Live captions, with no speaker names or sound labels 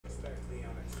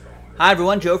Hi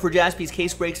everyone, Joe for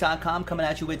JaspysCaseBreaks.com coming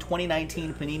at you with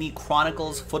 2019 Panini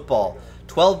Chronicles Football.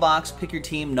 12-box, pick your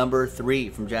team number 3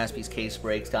 from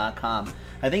JaspysCaseBreaks.com.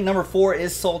 I think number 4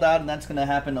 is sold out, and that's going to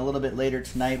happen a little bit later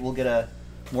tonight. We'll get a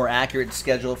more accurate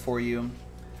schedule for you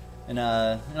in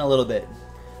a little bit.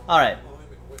 All right,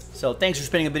 so thanks for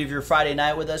spending a bit of your Friday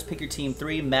night with us. Pick your team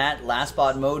 3, Matt, Last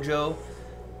Spot Mojo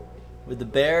with the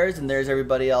Bears, and there's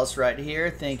everybody else right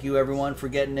here. Thank you everyone for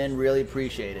getting in, really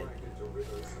appreciate it.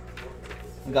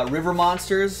 We got River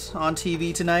Monsters on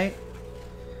TV tonight.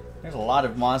 There's a lot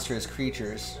of monstrous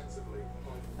creatures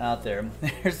out there.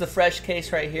 There's the fresh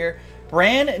case right here.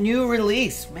 Brand new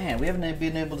release. Man, we haven't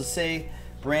been able to say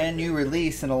brand new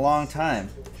release in a long time.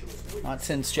 Not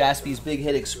since Jaspy's Big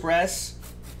Hit Express.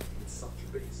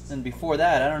 And before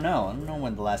that, I don't know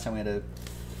when the last time we had a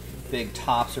big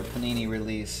Topps or Panini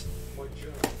release.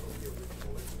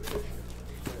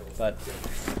 But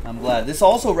I'm glad. This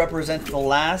also represents the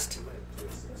last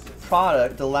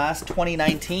product, the last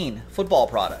 2019 football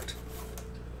product.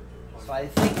 So I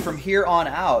think from here on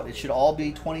out, it should all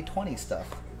be 2020 stuff.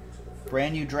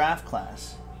 Brand new draft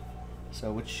class.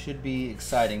 So which should be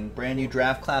exciting. Brand new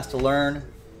draft class to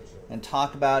learn and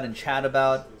talk about and chat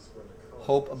about,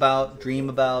 hope about, dream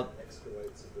about.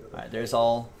 All right, there's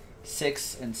all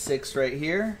 6 and 6 right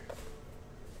here.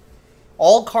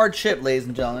 All card chip, ladies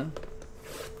and gentlemen.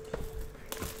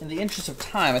 In the interest of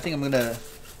time, I think I'm going to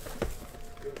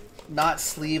not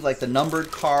sleeve like the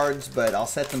numbered cards, but I'll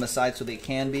set them aside so they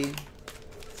can be.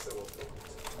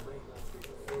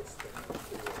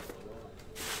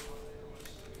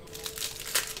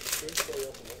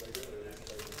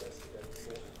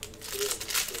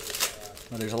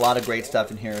 Well, there's a lot of great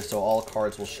stuff in here, so all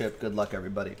cards will ship. Good luck,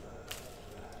 everybody.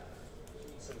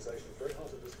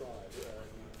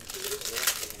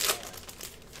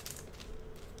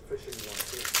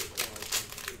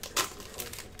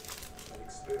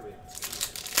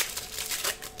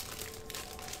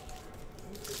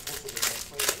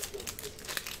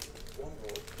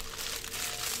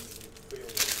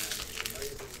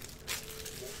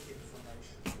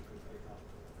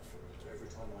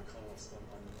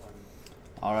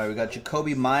 All right, we got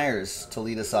Jacoby Myers to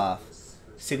lead us off.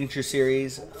 Signature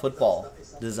Series football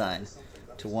design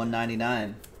to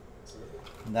 199.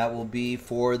 And that will be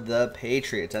for the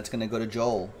Patriots. That's going to go to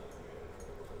Joel.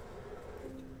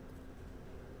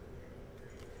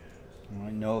 All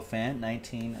right, Noah Fant,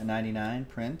 1999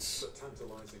 Prince.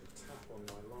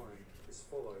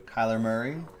 Kyler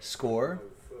Murray, score.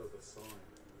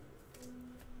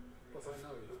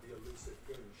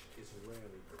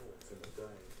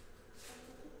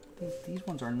 These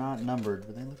ones are not numbered,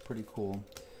 but they look pretty cool.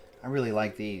 I really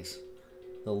like these.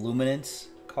 The Luminance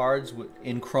cards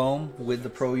in chrome with the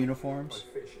pro uniforms.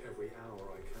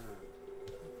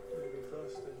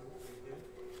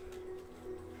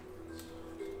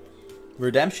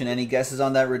 Redemption. Any guesses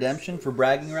on that redemption for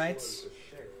bragging rights?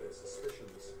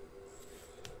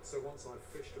 There's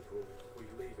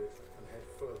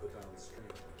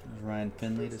Ryan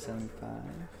Finley to 75.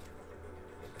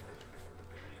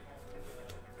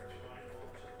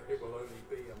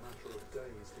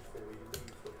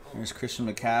 There's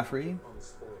Christian McCaffrey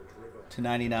to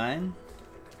 99.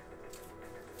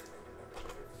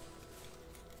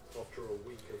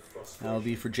 That will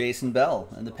be for Jason Bell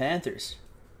and the Panthers.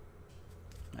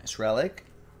 Nice relic.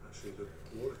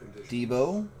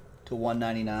 Debo to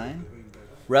 199.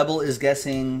 Rebel is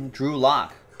guessing Drew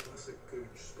Lock.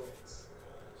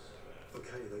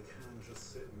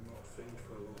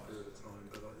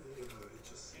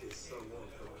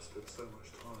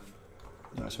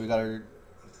 So we got our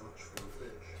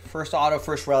first auto,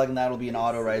 first relic, and that'll be an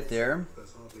auto right there.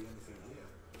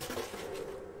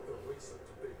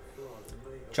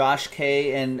 Josh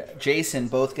K and Jason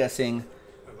both guessing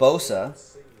Bosa.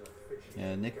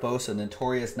 Yeah, Nick Bosa,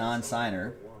 notorious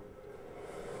non-signer.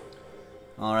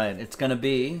 All right, it's going to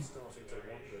be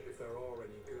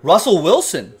Russell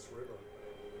Wilson.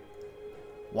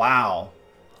 Wow.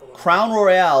 Crown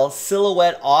Royale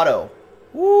Silhouette Auto.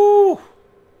 Woo!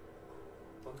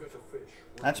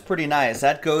 That's pretty nice.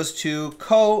 That goes to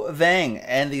Ko Vang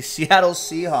and the Seattle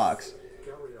Seahawks.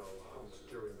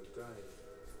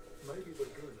 Maybe the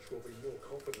goose will be more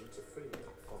confident to feed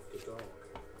after dark.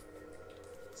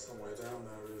 Somewhere down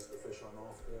there is the fish I'm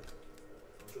after.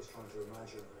 I'm just trying to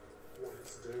imagine what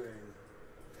it's doing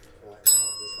right now at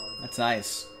this moment. That's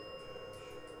nice.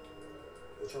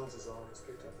 The chances are it's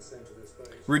picked up the scent of this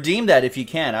bait. Redeem that if you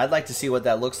can. I'd like to see what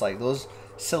that looks like. Those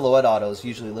silhouette autos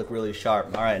usually look really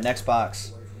sharp. All right, next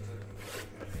box.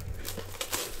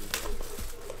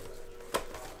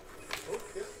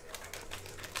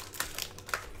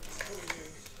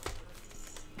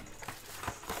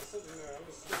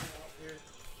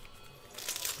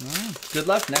 Good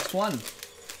luck. Next one.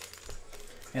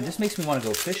 And this makes me want to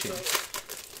go fishing.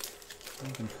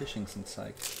 I've been fishing since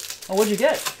like... Oh, what'd you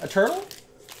get? A turtle?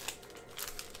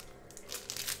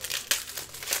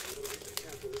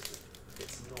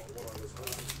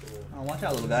 Oh, watch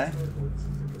out, little guy.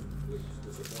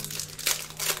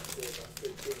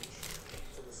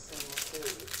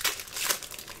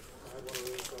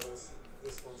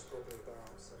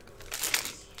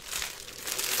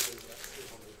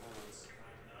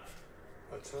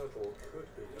 A turtle could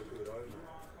be a good owner,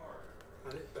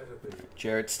 and it better be.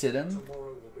 Jarrett Stidham.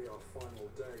 Tomorrow will be our final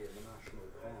day in the national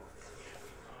park.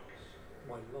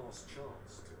 My last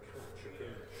chance to catch a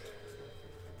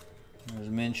There's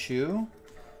finch. Minshew.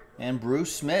 And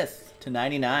Bruce Smith to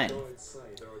 99. I'd say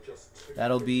there are just two.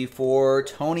 That'll be for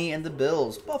Tony and the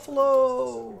Bills.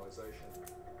 Buffalo.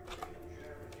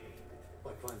 I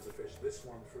plan to fish this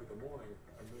one through the morning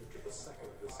and move to the second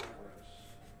this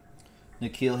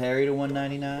evening. N'Keal Harry to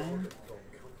 199.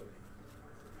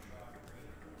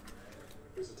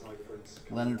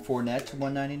 Leonard Fournette to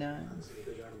 199.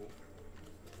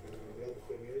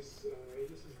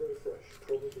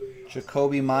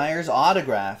 Jacoby Myers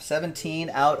autograph, 17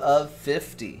 out of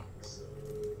 50.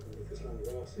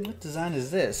 What design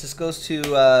is this? This goes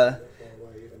to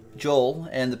Joel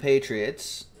and the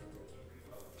Patriots.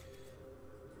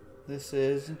 This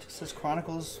is, it just says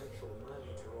Chronicles.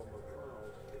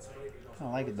 I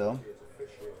don't like it though.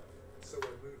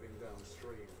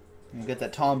 You get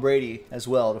that Tom Brady as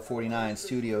well to 49,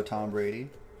 studio Tom Brady.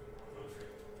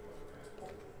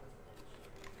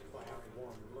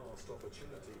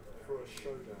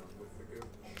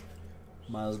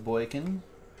 Miles Boykin.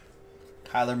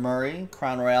 Kyler Murray,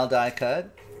 Crown Royale die cut.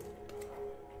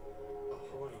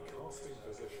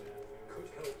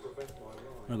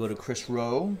 I'm going to go to Chris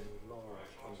Rowe.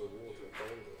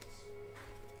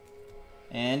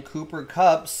 And Cooper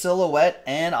Kupp, silhouette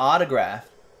and autograph.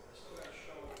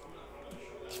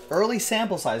 Early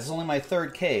sample size. This is only my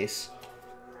third case.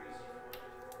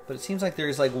 But it seems like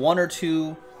there's like one or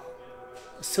two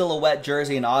silhouette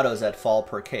jersey and autos that fall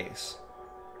per case.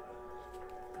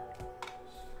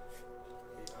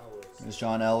 There's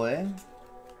John Elway.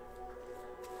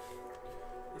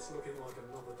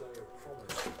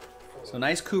 So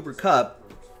nice Cooper Kupp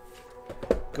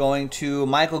going to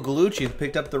Michael Gallucci, who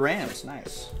picked up the Rams.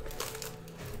 Nice.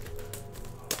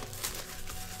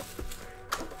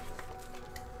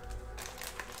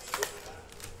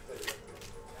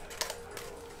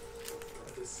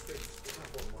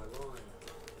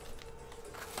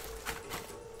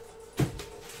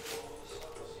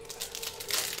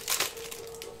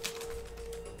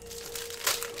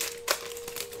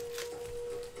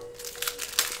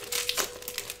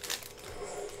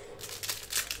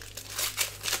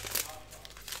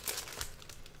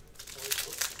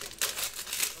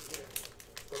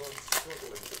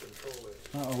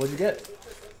 Uh-oh, what'd you get?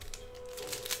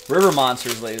 River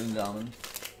Monsters, ladies and gentlemen.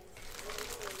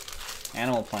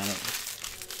 Animal Planet.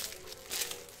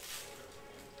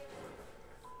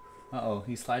 Uh-oh,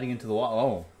 he's sliding into the wall.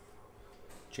 Oh.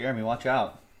 Jeremy, watch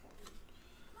out.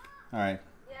 Alright.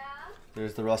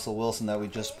 There's the Russell Wilson that we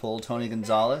just pulled. Tony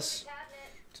Gonzalez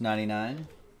to 99.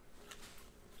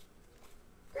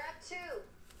 Grab two.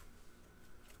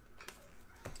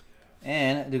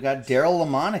 And we've got Daryl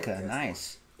LaMonica.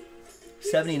 Nice.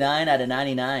 79 out of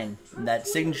 99 in that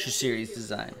Signature Series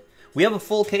design. We have a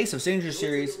full case of Signature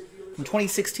Series from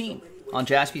 2016 on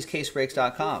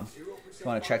jaspyscasebreaks.com. If you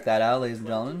want to check that out, ladies and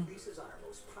gentlemen.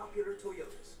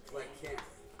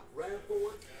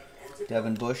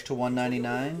 Devin Bush to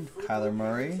 199. Kyler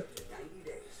Murray.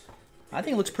 I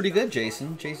think it looks pretty good,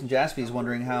 Jason. Jason Jaspy is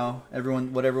wondering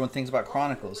what everyone thinks about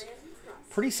Chronicles.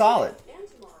 Pretty solid.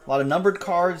 A lot of numbered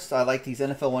cards. I like these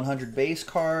NFL 100 base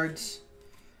cards.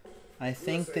 I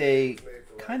think they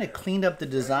kind of cleaned up the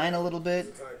design a little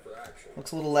bit.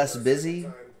 Looks a little less busy.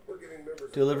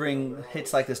 Delivering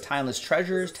hits like this Timeless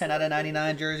Treasures, 10 out of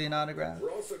 99 jersey and autograph.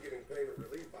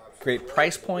 Great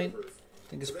price point. I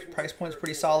think his price point is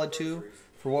pretty solid too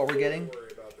for what we're getting.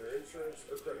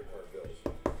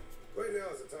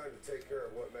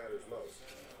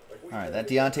 Alright, that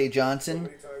Deontay Johnson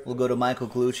will go to Michael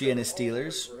Gallucci and his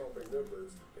Steelers.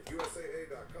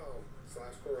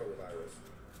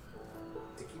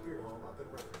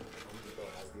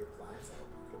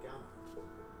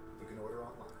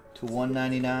 To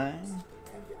 199. And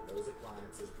get those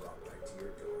appliances brought right to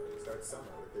your door. Start summer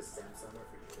with this Samsung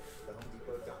refrigerator.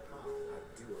 TheHomeDepot.com.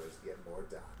 Doers get more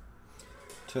done.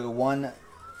 To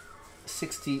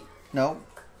 160. No.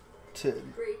 To.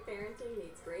 Great parenting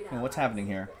needs great What's happening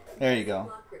here? There you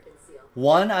go.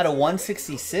 1 out of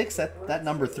 166. That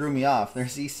number threw me off.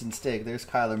 There's Easton Stick. There's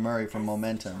Kyler Murray from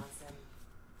Momentum.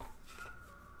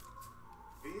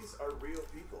 These are real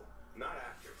people, not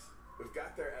actors, who've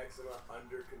got their eczema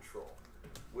under control.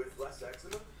 With less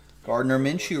eczema, Gardner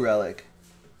Minshew relic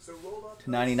so roll up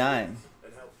to 99.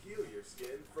 and help heal your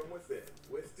skin from within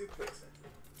with Dupixent.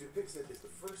 Dupixent is the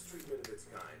first treatment of its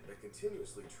kind that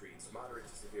continuously treats moderate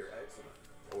to severe eczema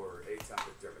or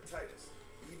atopic dermatitis,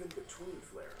 even between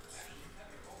flare-ups.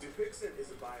 Dupixent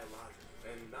is a biologic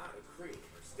and not a cream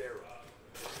or steroid.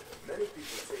 Many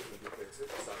people taking Dupixent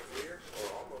saw clear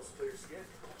or almost clear skin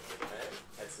and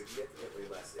had significantly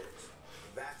less itch.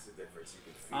 That's the difference you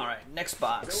can feel. All right, next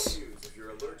Don't box. use if you're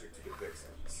allergic to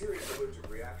Dupixent. Serious allergic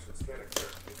reactions can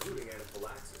occur, including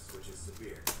anaphylaxis, which is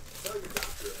severe. Tell your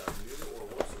doctor about new or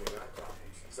worsening eye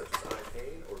problems, such as eye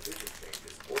pain or vision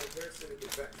changes, or a parasitic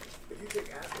infection. If you take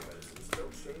asthma medicines,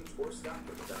 don't change or stop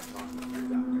them without talking to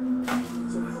your doctor.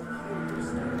 So help heal your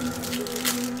skin.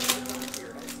 Talk to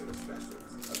your eczema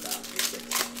specialist about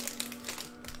Dupixent.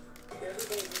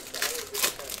 Everybody needs to always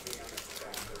expect the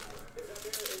unexpected. Is that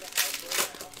there in the house right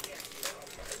now? Yes.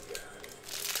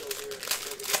 So here,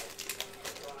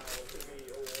 trial to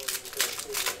be awarded.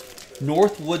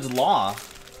 Northwoods Law.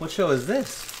 What show is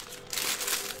this?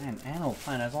 Man, Animal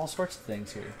Planet has all sorts of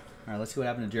things here. All right, let's see what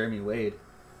happened to Jeremy Wade.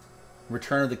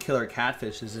 Return of the Killer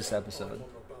Catfish is this episode.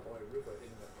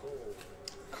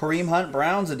 Kareem Hunt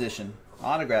Browns edition.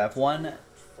 Autograph.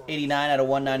 189 out of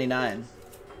 199.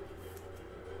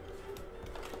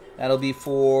 That'll be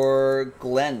for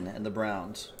Glenn and the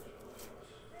Browns.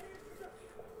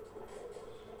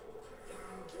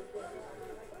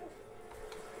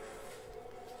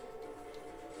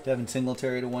 Devin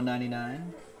Singletary to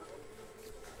 199.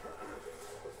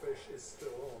 The fish is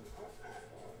still on,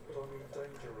 but I'm in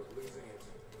danger of losing it.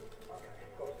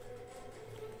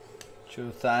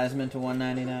 Joe Theismann to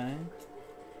 199.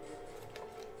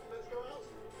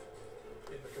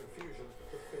 In the confusion,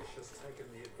 the fish has taken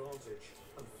the advantage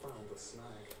and found a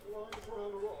snag. Lines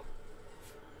around the rock.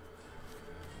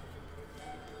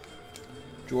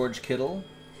 George Kittle.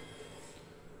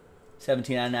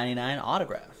 17.99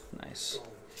 autograph. Nice.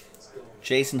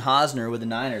 Jason Hosner with the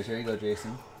Niners. There you go,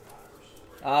 Jason.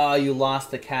 Oh, you lost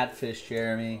the catfish,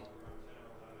 Jeremy.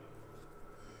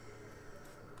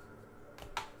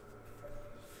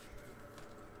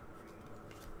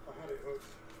 I had it hooked,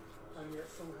 and yet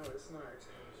somehow it snagged.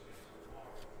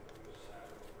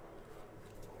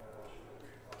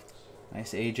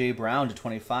 Nice A.J. Brown to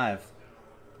 25.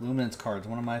 Luminance cards,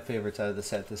 one of my favorites out of the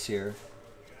set this year.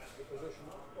 The position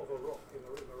of a rock in the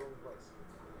wrong place.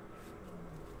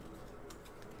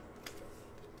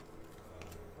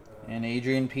 And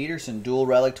Adrian Peterson, dual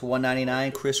relic to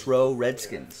 199. Chris Rowe,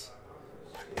 Redskins.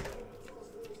 An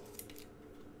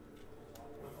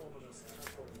ominous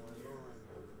tap on my line.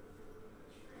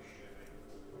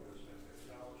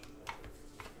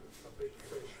 A big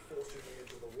fish forcing me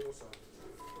into the water.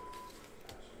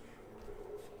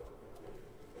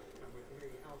 And with me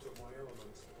out of my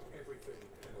element, everything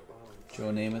in the balance.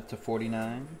 Joe Namath to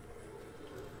 49.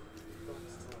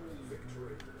 That's time,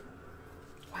 victory.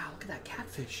 Wow, look at that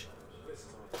catfish. This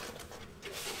time.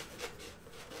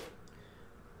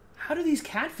 How do these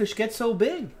catfish get so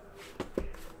big?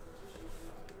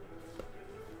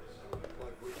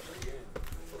 Like we again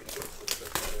from just the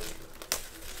situation.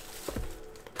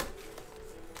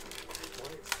 My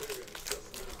experience just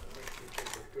now makes me think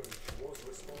that Gooch was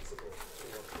responsible for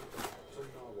what happened to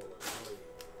Narwhal and Harry.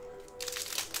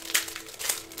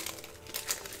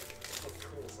 Of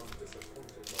course, I'm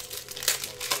disappointed not to finish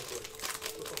my public,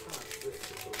 but perhaps this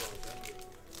is the right ending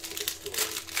to the story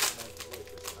of my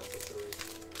greatest adversary.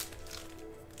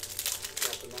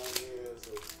 After 9 years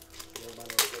of all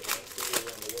manner of events all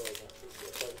around the world, actually,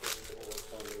 the focus is always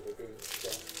finding the Gooch.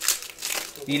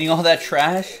 But Eating all that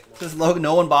trash? Does Logan,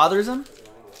 no one bothers him?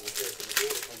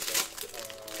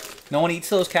 No one eats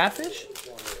those catfish?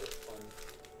 I'm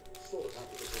sort of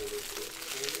happy to call this good.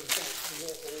 In fact,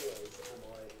 not always am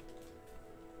I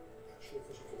actually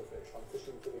fishing for the fish. I'm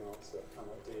fishing for the answer, and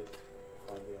I did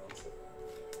find the answer.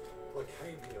 I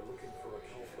came here looking for a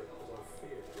culprit that I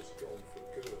feared was gone for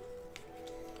good.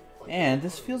 And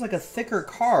this feels like a thicker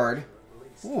card.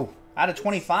 Ooh, out of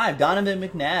 25, Donovan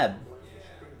McNabb.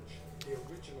 The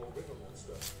original river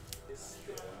monster is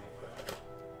still out there.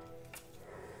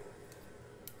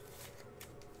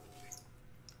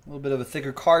 A little bit of a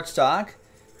thicker card stock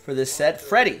for this set.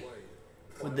 Freddie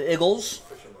with the Eagles.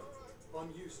 I'm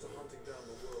used to hunting down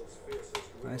the world's fiercest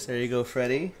river Nice, there you go,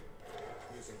 Freddie.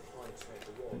 using high-tech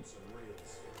rods and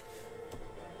reels.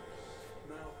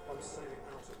 Now I'm sailing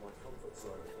out of my comfort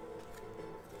zone.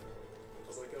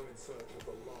 As I go in search of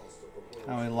the last of the world's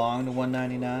Howie Long to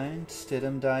 199.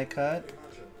 Stidham die cut.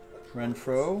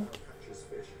 Renfro. catches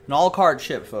fish An all card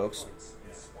ship, folks. in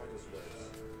spiders' webs.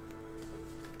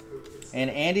 And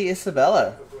Andy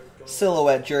Isabella.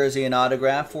 Silhouette jersey and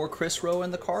autograph for Chris Rowe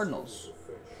and the Cardinals.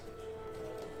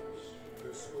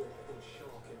 Who swim in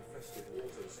shark-infested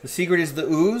waters. The secret is the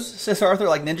ooze, says Arthur,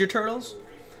 like Ninja Turtles.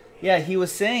 Yeah, he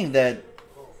was saying that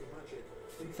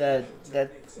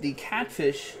the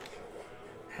catfish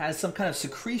has some kind of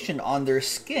secretion on their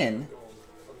skin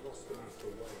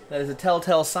that is a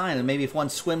telltale sign. And maybe if one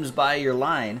swims by your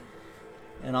line,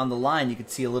 and on the line you could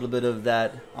see a little bit of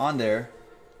that on there,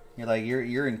 you're like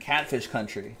you're in catfish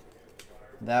country.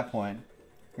 At that point,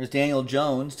 there's Daniel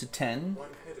Jones to 10, I'm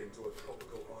heading to a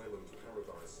tropical island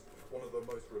paradise, one of the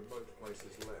most remote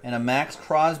places left. and a Max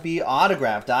Crosby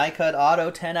autograph, die cut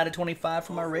auto, 10 out of 25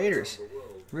 from our Raiders.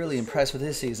 Really impressed with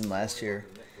his season last year.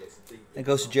 It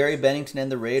goes to Jerry Bennington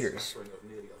and the Raiders. Of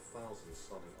nearly 1,000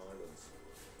 stunning islands.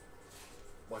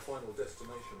 My final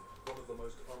destination, one of the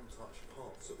most untouched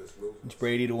parts of this wilderness, It's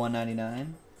Brady to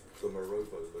 199. the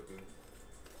Morobo Lagoon.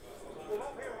 Well,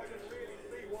 up here I can really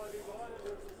see why these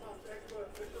islanders are such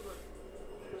expert fishermen.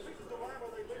 The fishes around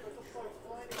where they live are just so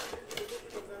tiny and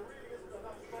insignificant, there really isn't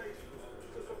enough space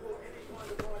to support any kind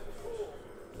of life at all.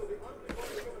 So the only way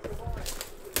they're going to survive is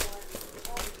by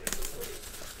harvesting the sea.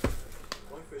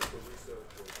 I fish for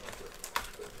research or pleasure,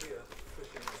 but here,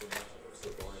 fishing is a matter of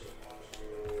survival.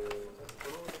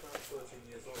 When I was about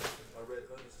 13 years old, I read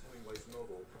Ernest Hemingway's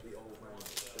novel, The Old Man and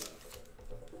the Sea.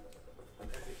 An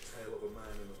epic tale of a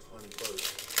man in a tiny boat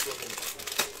struggling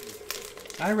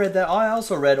to catch I read that. I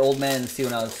also read Old Man and the Sea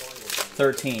when I was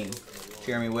 13.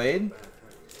 Jeremy Wade.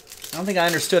 I don't think I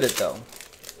understood it though.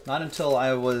 Not until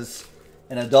I was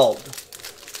an adult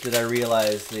did I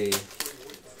realize the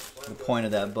point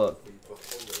of that book.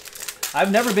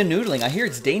 I've never been noodling. I hear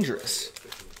it's dangerous.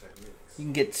 You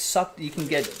can get sucked. You can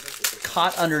get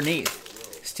caught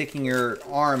underneath, sticking your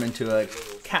arm into a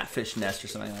catfish nest or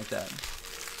something like that.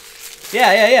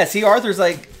 Yeah. See, Arthur's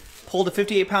like pulled a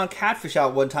 58-pound catfish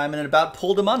out one time and it about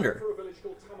pulled him under. Through a village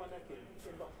called Tamanaki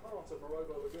in the heart of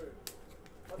Morobo Lagoon.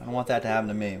 I don't want that to happen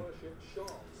to me. Worship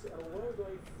sharks, and although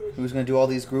they fish Who's going to do all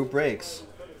these group breaks?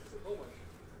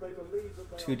 they believe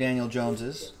that they Two Daniel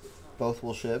Joneses. Both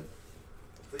will ship.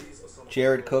 These are some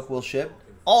Jared Cook will ship.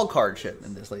 All card ship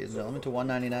in this, ladies and gentlemen, to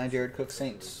 199 Jared Cook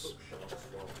Saints. sharks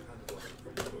while handling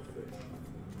from other fish.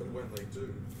 But when they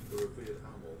do, the revered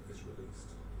animal is released.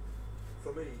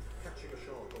 For me, catching a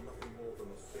shark on nothing more than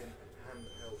a thin,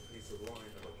 handheld piece of line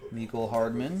and a hook, Miko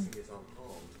Hardman. releasing it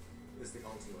unharmed, is the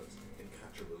ultimate in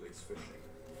catch and release fishing.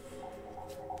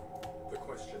 The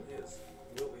question is,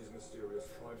 will these mysterious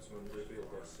tribesmen reveal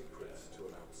their secrets to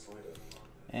an outsider?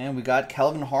 And we got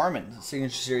Kelvin Harmon,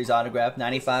 Signature Series autograph,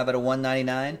 95 out of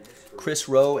 199. Chris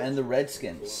Rowe and the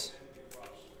Redskins.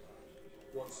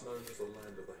 Once known as the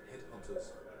land of the headhunters,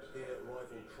 here rival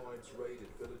tribes raided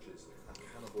villages and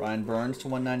cannibal. Brian Burns to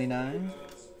 199.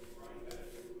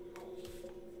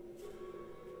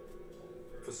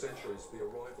 For centuries, the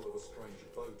arrival of a strange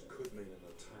boat could mean an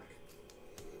attack.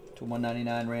 To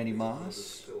 199 Randy Others Moss.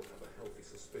 still have a healthy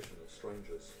suspicion of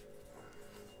strangers.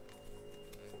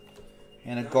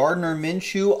 And a Gardner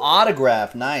Minshew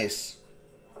autograph. Nice.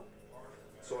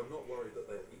 So I'm not worried that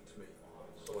they'll eat me,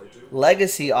 but I do.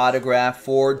 Legacy autograph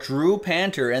for Drew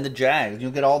Panther and the Jags. You'll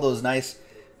get all those nice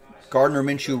Gardner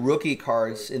Minshew rookie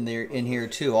cards in here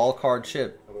too. All card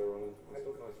ship.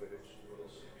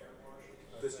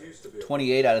 This used to be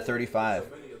 28 out of 35.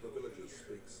 many of the villagers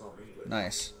speak some English.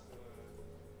 Nice.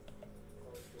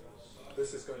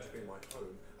 This is going to be my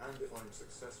home, and if I'm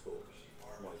successful,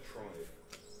 my tribe.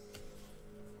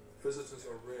 Visitors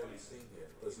are rarely seen here.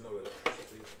 There's no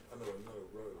electricity, and there are no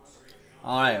roads.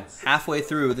 All right, halfway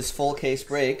through this full case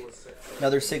break.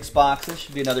 Another 6 boxes.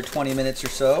 Should be another 20 minutes or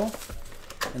so.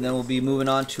 And then we'll be moving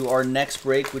on to our next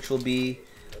break, which will be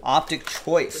Optic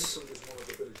Choice. Vincent is one of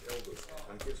the village elders,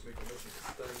 and gives me permission to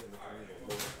stay in the communal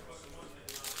longhouse.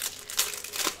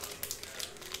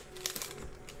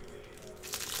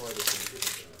 Privacy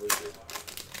isn't included.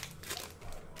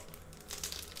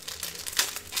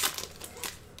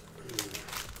 Right,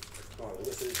 well,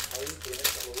 this is home for the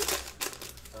next couple of weeks.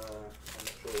 I'm not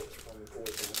sure I'm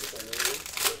always going to have the same area,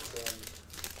 but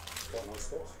quite a nice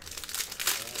spot.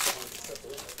 Time to settle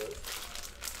in, I suppose.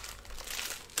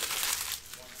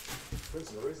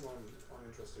 Vincent, the reason I'm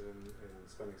interested in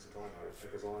spending some time here is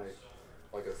because I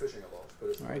go fishing a lot, but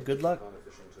it's All right, good luck. kind of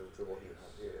fishing to what you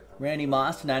have here. Randy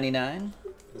Moss to 99.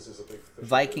 This is a big fishing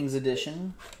Vikings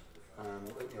edition. and a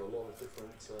lot of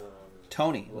different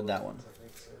Tony with that one.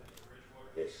 techniques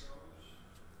here. Yes.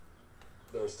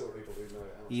 there are still people who know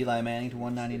how Eli Manning to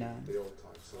 199. the old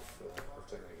types of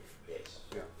technique.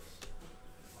 Yeah.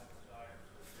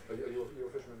 Are you a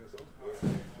fisherman yourself?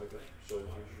 Yeah. Okay. So you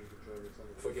could show me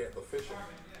something. Forget the fishing.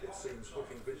 It seems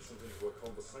hooking Vincent into a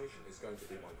conversation is going to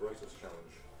be my greatest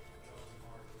challenge.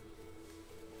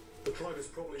 The tribe is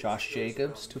probably Josh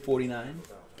Jacobs, 249.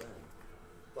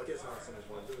 I guess I'll some of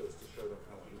my lures to show them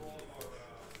how I normally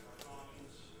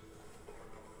fish.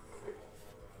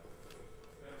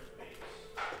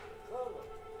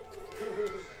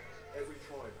 Every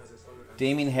tribe has its own.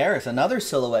 Damian Harris, another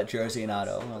silhouette jersey and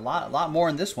auto. A lot more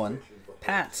in this one.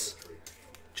 Pats.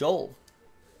 Joel.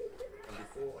 And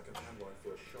before I can handline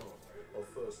for a shark, I'll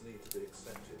first need to be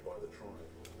accepted by the tribe.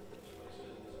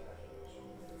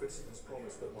 Vincent has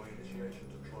promised that my initiation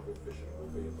to tribal fishing will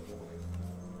be in the morning.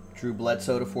 Drew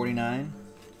Bledsoe to 49.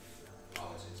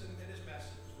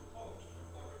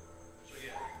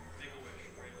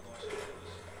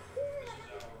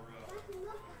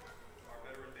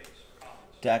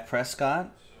 Dak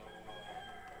Prescott.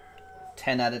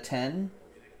 10 out of 10.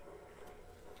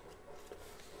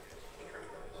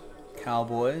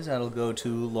 Cowboys. That'll go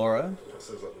to Laura.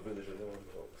 Sounds like the village alarm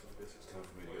clock, so I guess it's time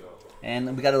for me to get up.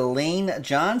 And we got a Lane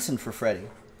Johnson for Freddie.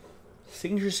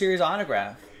 Signature Series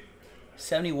autograph.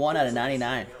 71 out of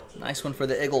 99. Nice one for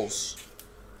the Eagles.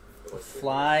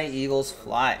 Fly, Eagles,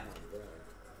 fly.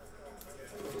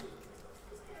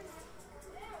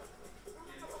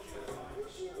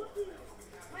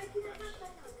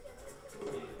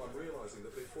 I'm realizing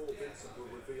that before Vincent will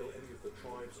reveal any of the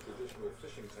tribe's traditional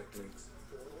fishing techniques,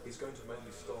 he's going to make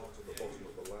me start at the bottom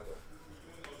of the ladder,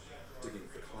 digging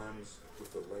for clams with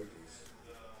the ladies.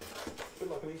 A bit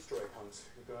like an Easter egg hunt.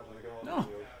 You go out in the garden No, and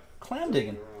you're clam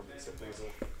digging. around and set these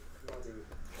muddy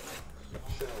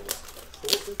shells. But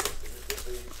what's interesting is that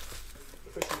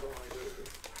the fishing that I do is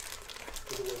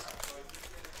always,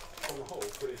 on the whole,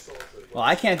 pretty solitary. Well,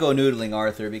 I can't go noodling,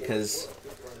 Arthur, because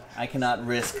I cannot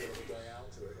risk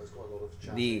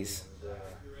these.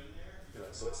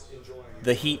 So it's enjoying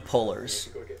The heat pullers.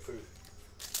 you've got to get food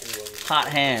anyway. Hot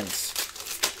hands.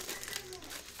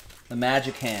 The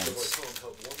magic If I hands. can't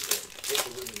help wondering what the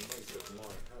women make of my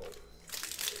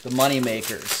help. The money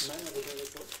makers.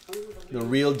 The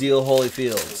real deal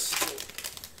Holyfields.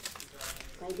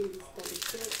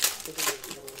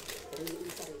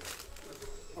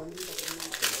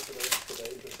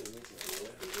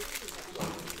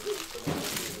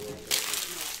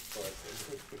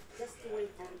 Just wait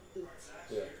and eat.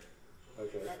 Yeah.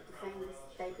 Okay. Like to find this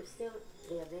type of still,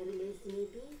 they are very lazy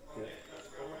maybe, Yeah.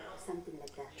 or something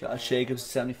like that. Josh Jacobs,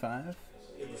 75.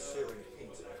 In the searing heat,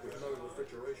 with no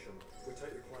refrigeration, we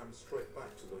take the clams straight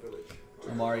back to the village.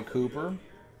 Amari Cooper.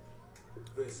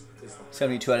 This is the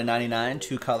 72 out of 99.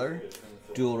 Two color.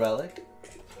 Dual relic.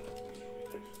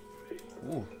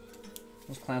 Ooh.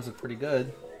 Those clams look pretty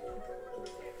good.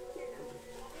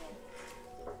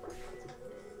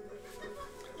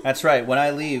 That's right. When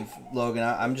I leave, Logan,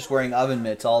 I'm just wearing oven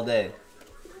mitts all day.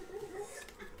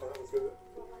 Oh, that was good.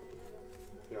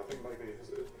 Yeah, I think maybe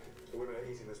the women are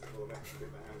eating this before they're actually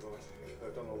getting their hands on it.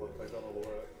 They've done all the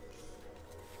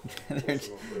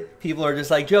work. People are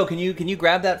just like, Joe, can you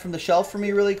grab that from the shelf for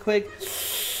me really quick?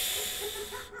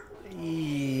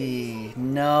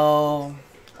 No.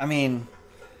 I mean,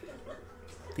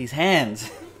 these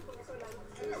hands.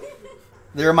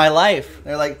 They're my life.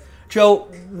 They're like, Joe,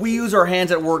 we use our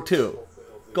hands at work too.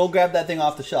 Go grab that thing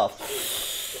off the shelf.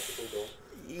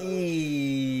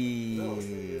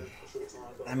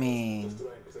 I mean,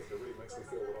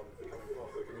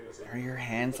 are your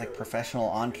hands like professional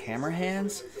on-camera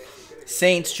hands?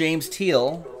 Saints, James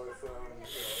Teal.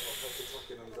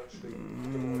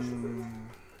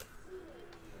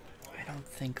 I don't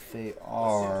think they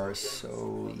are,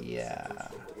 so yeah.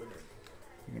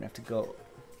 You're gonna have to go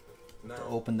to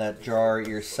open that jar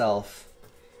yourself,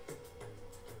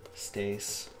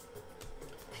 Stace.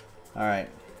 Alright.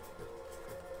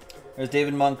 There's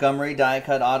David Montgomery, die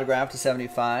cut autograph to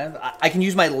 75. I can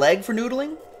use my leg for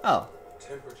noodling? Oh.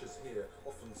 temperatures here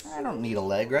often I don't need a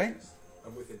leg, right?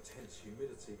 and with intense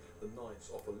humidity, the nights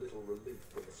offer little relief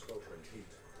from the sweltering heat.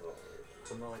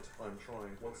 Tonight, I'm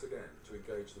trying once again to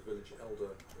engage the village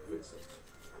elder, Vincent.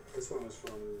 This one is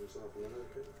from South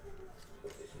America.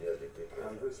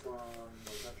 And this one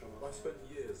was natural. I spent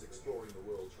years exploring the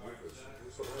world's rivers,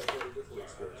 so I have very little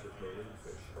experience with marine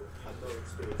fish, and no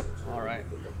experience at all All right.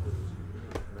 with the locals'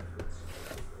 unique methods.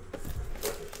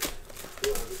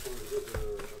 Yeah, this one is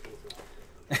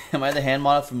good. Am I the hand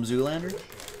model from Zoolander? The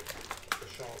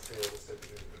shark tail was said to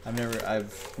be.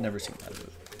 I've never seen that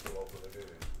movie.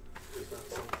 Is that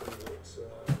something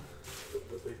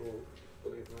that people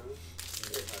believe now?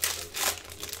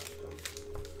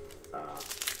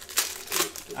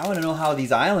 I want to know how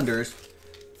these islanders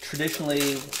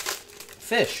traditionally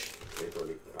fish.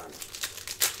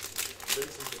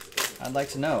 I'd like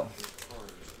to know.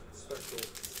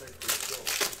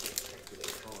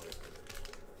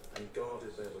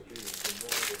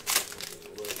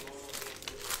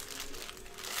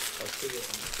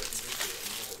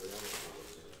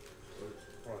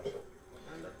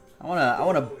 I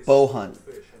want to bow hunt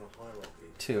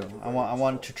too. I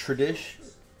want to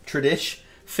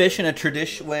fish in a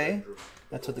tradish way.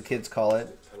 That's what the kids call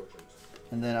it.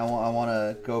 And then I want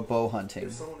to go bow hunting.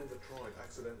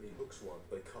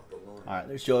 All right,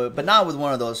 there's Joe, but not with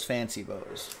one of those fancy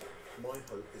bows.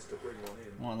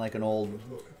 I want like an old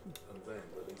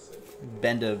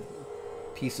bend a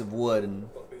piece of wood and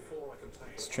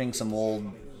string some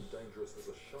old,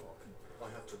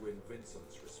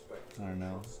 I don't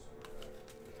know,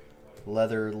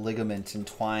 leather ligament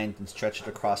entwined and stretched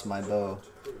across my bow.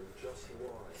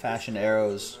 Fashion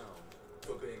arrows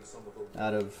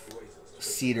out of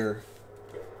cedar,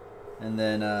 and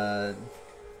then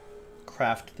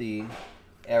craft the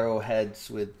arrowheads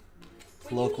with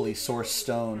locally sourced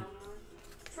stone.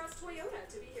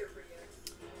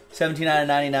 $17 out of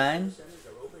 99.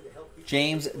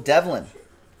 James Devlin.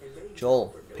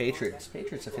 Joel, Patriots.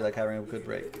 Patriots, I feel like having a good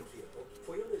break.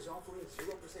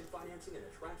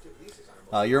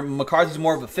 McCarthy's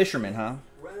more of a fisherman, huh?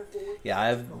 Yeah, I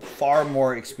have far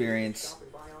more experience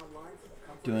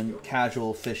doing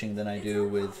casual fishing than I do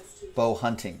with bow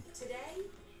hunting.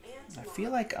 I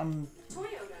feel like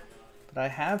but I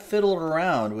have fiddled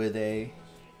around with a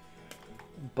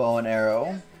bow and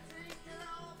arrow,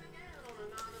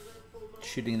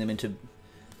 shooting them into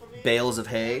bales of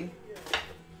hay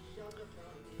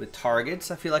with targets.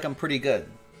 I feel like I'm pretty good.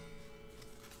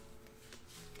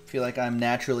 I feel like I'm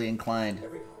naturally inclined.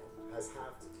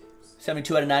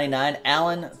 72 out of 99.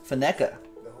 Alan Faneca,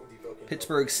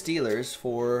 Pittsburgh Steelers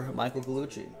for Michael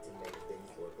Gallucci.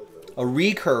 A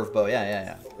recurve bow.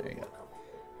 Yeah. There you go.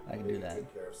 I can do that.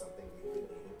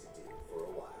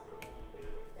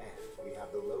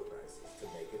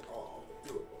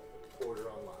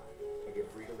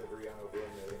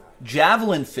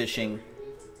 Javelin fishing.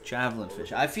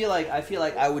 I feel like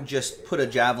I would just put a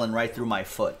javelin right through my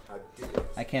foot.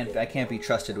 I can't be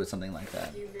trusted with something like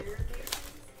that.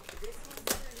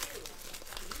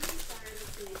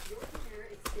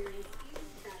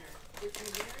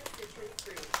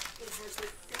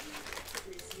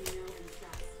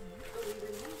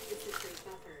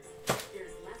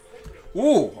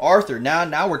 Ooh, Arthur,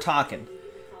 now we're talking.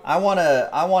 I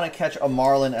wanna catch a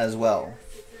marlin as well.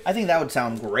 I think that would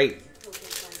sound great.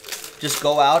 Just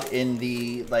go out in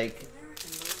the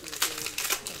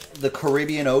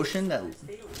Caribbean Ocean that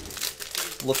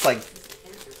looks like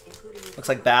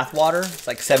bath water. It's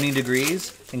like 70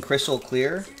 degrees and crystal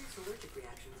clear.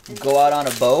 Go out on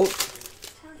a boat,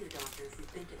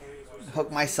 hook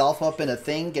myself up in a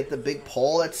thing, get the big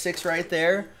pole that sticks right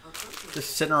there.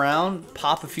 Just sitting around,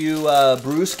 pop a few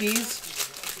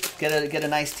brewskis, get a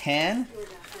nice tan,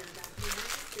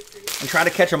 and try to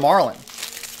catch a marlin.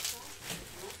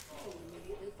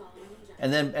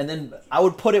 And then I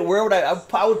would put it, where would I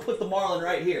would put the marlin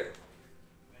right here.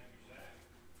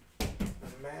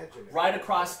 Right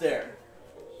across there.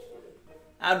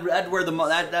 I'd where the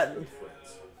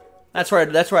that's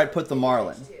where I'd put the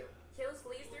marlin.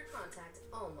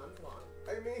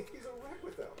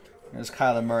 There's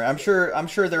Kyler Murray. I'm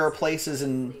sure there are places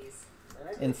in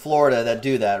Florida that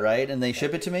do that, right? And they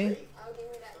ship it to me. Oh,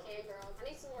 give me that can, girl. I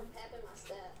need some more pep in my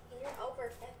step. You're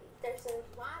over peppy. There's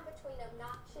a line between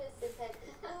obnoxious and peppy.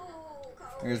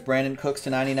 Ooh, Here's Brandon Cooks to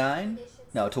 99.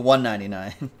 No, to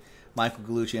 199. Michael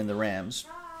Gallucci and the Rams.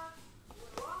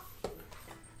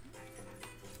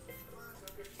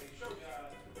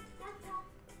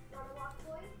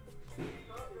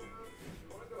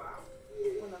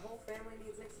 When the whole family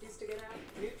needs an excuse to get out,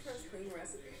 Nutra's clean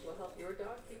recipes will help your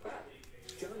dog keep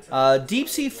up. Deep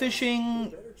sea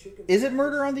fishing, is it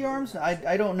murder on the arms?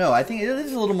 I don't know. I think it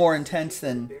is a little more intense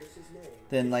than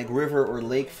like river or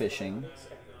lake fishing.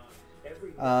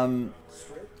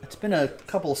 It's been a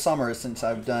couple of summers since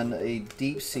I've done a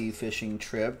deep sea fishing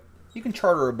trip. You can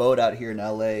charter a boat out here in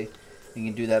LA. You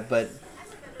can do that, but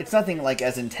it's nothing like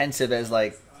as intensive as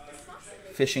like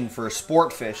fishing for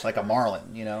sport fish, like a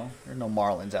marlin. You know, there's no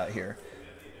marlins out here.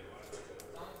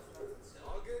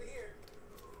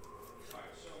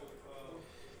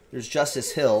 There's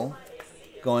Justice Hill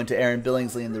going to Aaron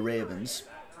Billingsley and the Ravens.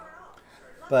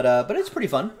 But it's pretty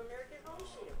fun.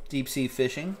 Deep sea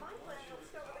fishing.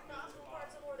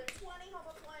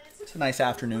 It's a nice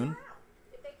afternoon.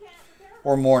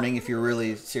 Or morning if you're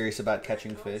really serious about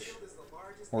catching fish.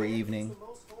 Or evening.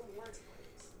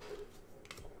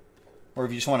 Or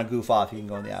if you just want to goof off, you can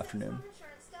go in the afternoon.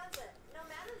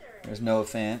 There's Noah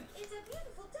Fant. It's a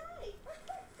beautiful day.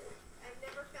 I've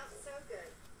never felt so good.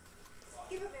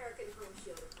 Give American Home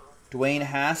Shield a call. Dwayne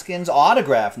Haskins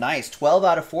autograph. Nice. 12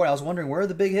 out of 4. I was wondering, where are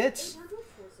the big hits?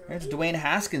 There's Dwayne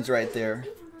Haskins right there.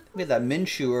 We had that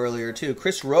Minshew earlier, too.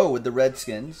 Chris Rowe with the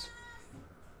Redskins.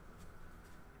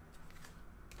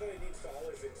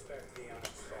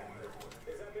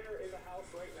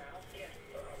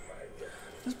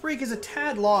 This break is a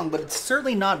tad long, but it's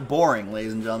certainly not boring,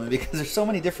 ladies and gentlemen, because there's so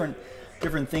many different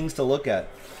things to look at.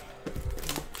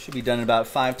 Should be done in about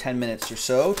 5-10 minutes or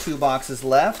so. 2 boxes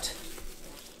left.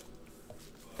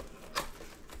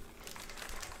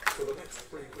 For the next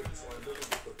 3 weeks, I'm living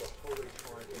with the Holy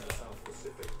Tribe in the South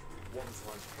Pacific,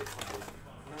 one-time headhunters,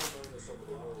 now known as some of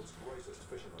the world's greatest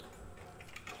fishermen.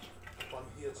 I'm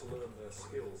here to learn their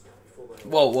skills before they...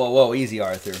 Whoa, whoa, whoa! Easy,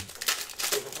 Arthur.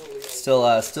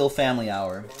 Still family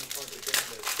hour.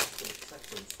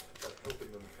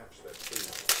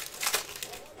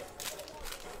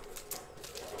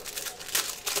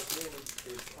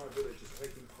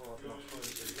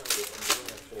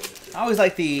 I always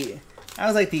like the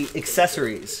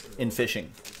accessories in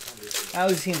fishing. That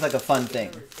always seems like a fun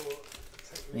thing.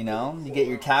 You know, you get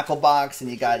your tackle box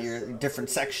and you got your different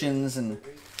sections, and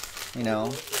you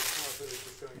know,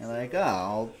 you're like, oh,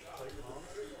 I'll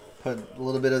put a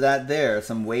little bit of that there.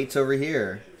 Some weights over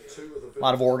here. A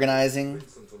lot of organizing.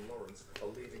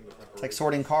 It's like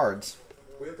sorting cards.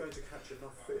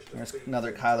 There's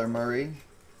another Kyler Murray.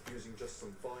 Using just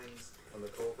some vines and the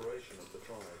cooperation of the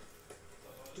tribe.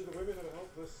 Do the women ever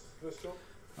help this job?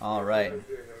 All right.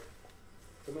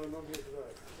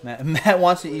 Matt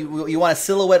wants you want a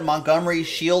silhouette Montgomery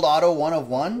Shield Auto 1 of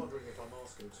 1.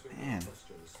 Man,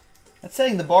 that's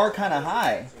setting the bar kind of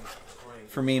high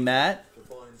for me, Matt.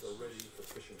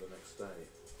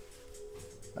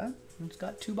 But it's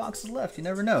got 2 boxes left. You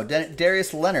never know.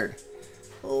 Darius Leonard.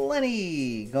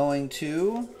 Lenny going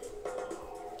to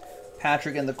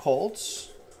Patrick and the Colts.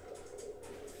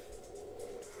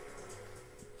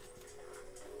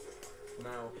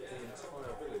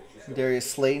 Darius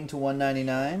Slayton to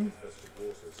 199.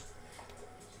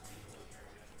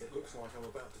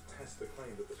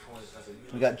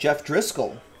 We got Jeff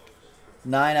Driscoll,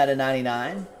 9 out of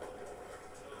 99.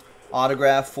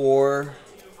 Autograph for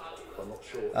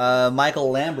Michael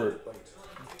Lambert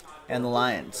and the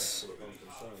Lions.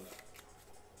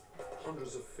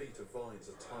 Hundreds of feet of vines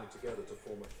are tied together to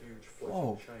form a huge Whoa.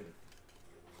 floating chain.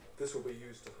 This will be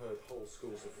used to herd whole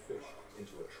schools of fish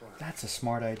into a trap. That's a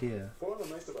smart idea. What I'm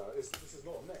amazed about is this is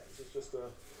not a net. This is just a,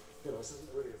 this isn't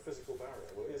really a physical barrier.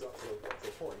 Well, it is up to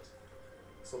a point.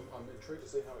 So I'm intrigued to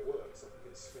see how it works. I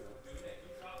think it's,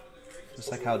 Just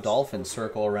like how dolphins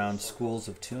circle around schools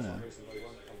of tuna.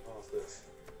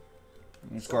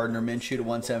 It's Gardner Minshew to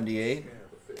 178.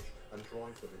 And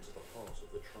drive them into the heart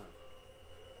of the trap.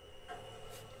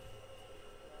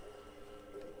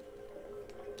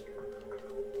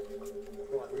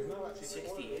 Right, we've now actually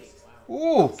 68.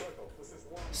 Ooh.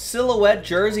 Silhouette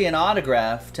jersey and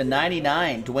autograph to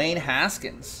 99. Dwayne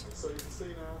Haskins.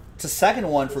 It's a second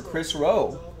one for Chris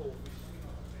Rowe.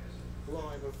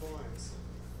 Line of vines,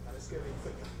 and it's getting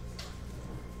thicker.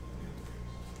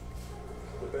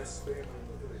 The best spearmen in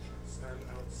the village stand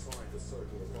outside the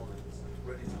circle of vines,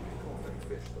 ready to pick off any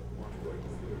fish that might break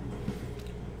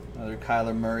through. Another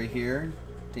Kyler Murray here.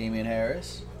 Damian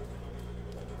Harris.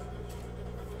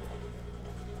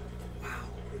 Wow.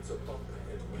 It's a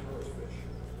bumphead parrotfish.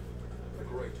 A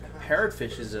great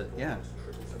Parrotfish is a, yeah.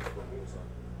 trickles into the water.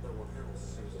 No one else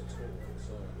seems at all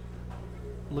concerned.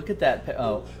 Look at that.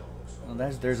 Oh, well,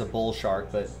 there's a bull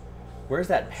shark, but where's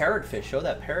that parrotfish? Show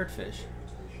that parrotfish.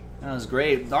 That was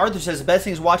great. Arthur says the best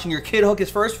thing is watching your kid hook his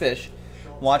first fish,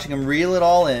 watching him reel it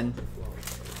all in,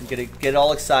 and get it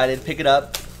all excited, pick it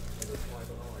up.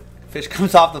 Fish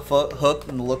comes off the hook,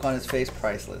 and the look on his face,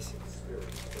 priceless.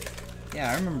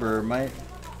 Yeah, I remember my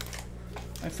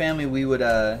family. We would.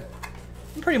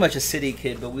 I'm pretty much a city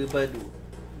kid, but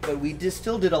we just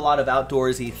still did a lot of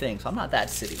outdoorsy things. So I'm not that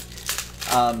city.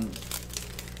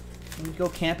 We'd go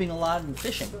camping a lot and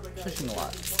fishing a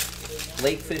lot.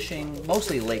 Lake fishing,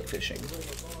 mostly lake fishing.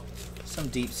 Some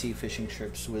deep sea fishing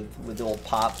trips with the old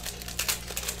Pop.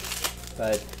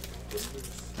 But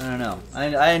I don't know.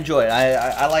 I enjoy it.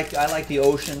 I like the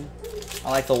ocean. I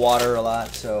like the water a lot.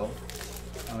 So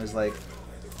I was like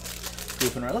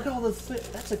goofing around. Look at all the fish.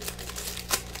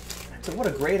 What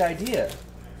a great idea.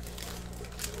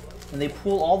 And they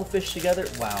pool all the fish together.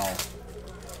 Wow.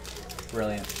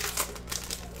 Brilliant.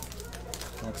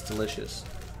 Looks delicious.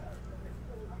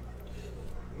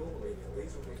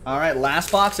 All right,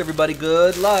 last box, everybody.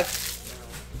 Good luck.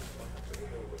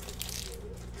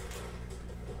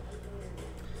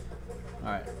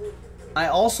 I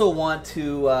also want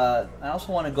to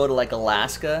go to like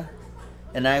Alaska,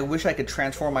 and I wish I could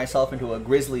transform myself into a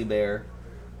grizzly bear.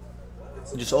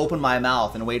 Just open my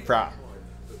mouth and wait for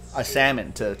a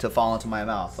salmon to fall into my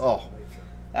mouth. Oh,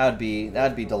 that'd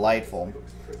be delightful.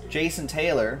 Jason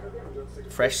Taylor,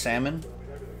 fresh salmon.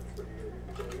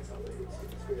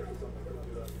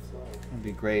 That'd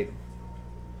be great.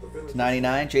 To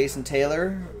 99, Jason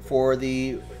Taylor for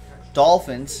the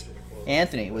Dolphins.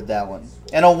 Anthony with that one.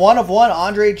 And a 1 of 1,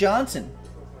 Andre Johnson.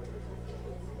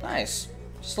 Nice.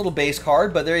 Just a little base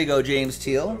card, but there you go, James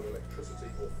Teal.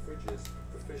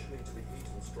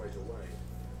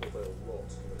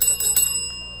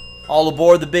 All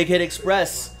aboard the Big Hit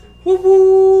Express. Woo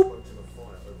woo!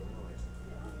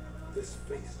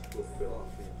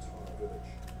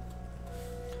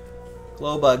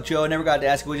 Glowbug, Joe, I never got to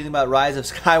ask you what do you think about Rise of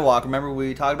Skywalker. Remember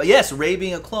we talked about, yes, Rey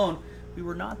being a clone. We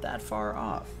were not that far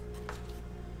off.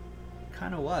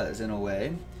 Kind of was, in a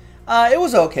way. It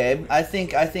was okay. I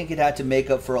think it had to make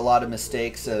up for a lot of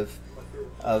mistakes of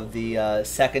the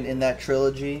second in that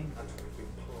trilogy,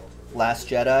 Last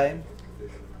Jedi.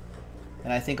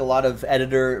 And I think a lot of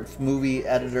movie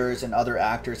editors and other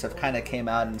actors have kind of came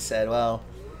out and said, well,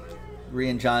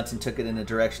 Rian Johnson took it in a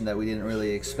direction that we didn't really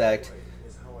expect.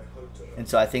 And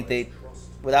so I think they,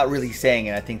 without really saying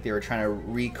it, I think they were trying to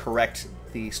re-correct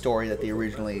the story that they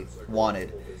originally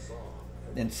wanted.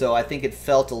 And so I think it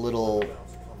felt a little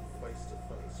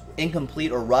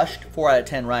incomplete or rushed. 4 out of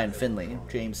 10, Ryan Finley,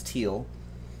 James Teal.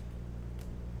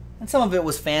 And some of it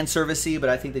was fan servicey, but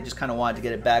I think they just kind of wanted to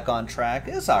get it back on track.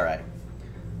 It's all right.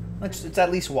 It's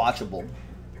at least watchable.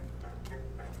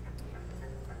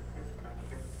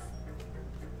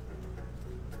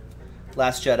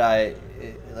 Last Jedi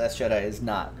is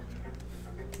not.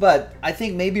 But I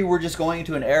think maybe we're just going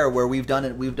into an era where we've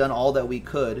done all that we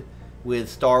could with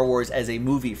Star Wars as a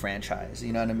movie franchise.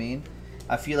 You know what I mean?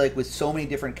 I feel like with so many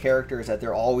different characters that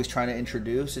they're always trying to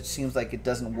introduce, it seems like it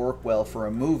doesn't work well for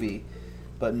a movie,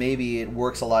 but maybe it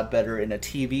works a lot better in a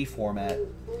TV format,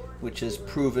 which is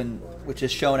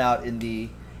shown out in the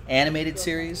animated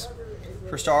series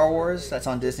for Star Wars that's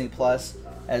on Disney Plus,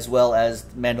 as well as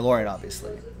Mandalorian,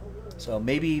 obviously. So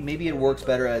maybe it works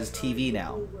better as TV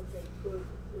now.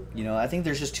 You know, I think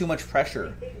there's just too much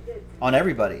pressure on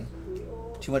everybody.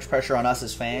 Too much pressure on us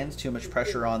as fans, too much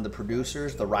pressure on the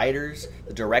producers, the writers,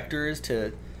 the directors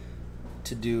to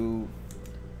do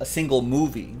a single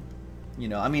movie. You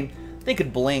know, I mean, they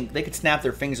could blink, they could snap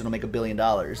their fingers and it'll make $1 billion,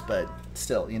 but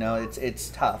still, you know, it's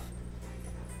tough.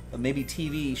 But maybe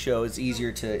TV show is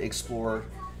easier to explore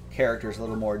characters a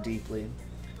little more deeply,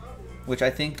 which I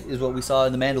think is what we saw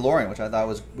in The Mandalorian, which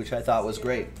I thought was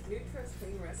great.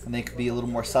 And they could be a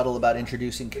little more subtle about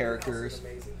introducing characters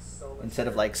instead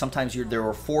of like sometimes they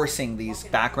were forcing these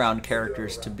background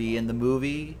characters to be in the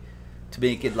movie to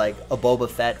make it like a Boba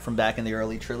Fett from back in the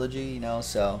early trilogy, you know.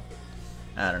 So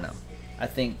I don't know. I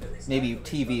think maybe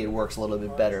TV it works a little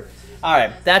bit better. All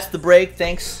right, that's the break.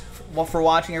 Thanks for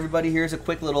watching, everybody. Here's a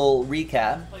quick little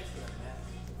recap.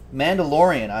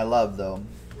 Mandalorian, I love though.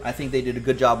 I think they did a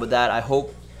good job with that. I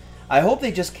hope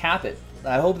they just cap it.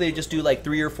 I hope they just do like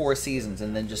 3 or 4 seasons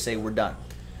and then just say we're done,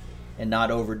 and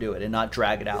not overdo it and not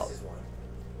drag it out.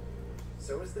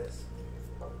 So is this.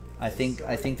 I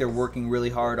think they're working really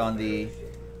hard on the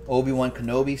Obi-Wan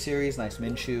Kenobi series, Nice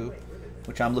Minshew,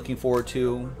 which I'm looking forward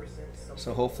to.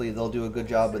 So hopefully they'll do a good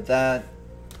job with that.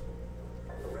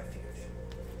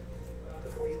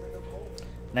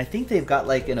 And I think they've got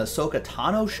like an Ahsoka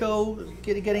Tano show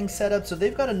getting set up. So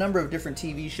they've got a number of different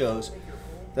TV shows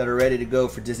that are ready to go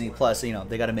for Disney Plus. You know,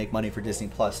 they got to make money for Disney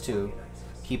Plus too.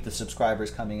 Keep the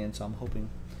subscribers coming in. So I'm hoping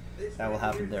that will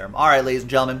happen there. All right, ladies and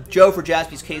gentlemen. Joe for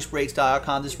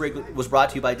JaspysCaseBreaks.com. This break was brought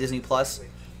to you by Disney Plus.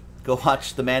 Go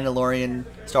watch The Mandalorian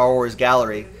Star Wars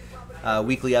Gallery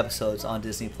weekly episodes on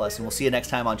Disney Plus. And we'll see you next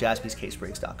time on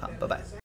JaspysCaseBreaks.com. Bye-bye.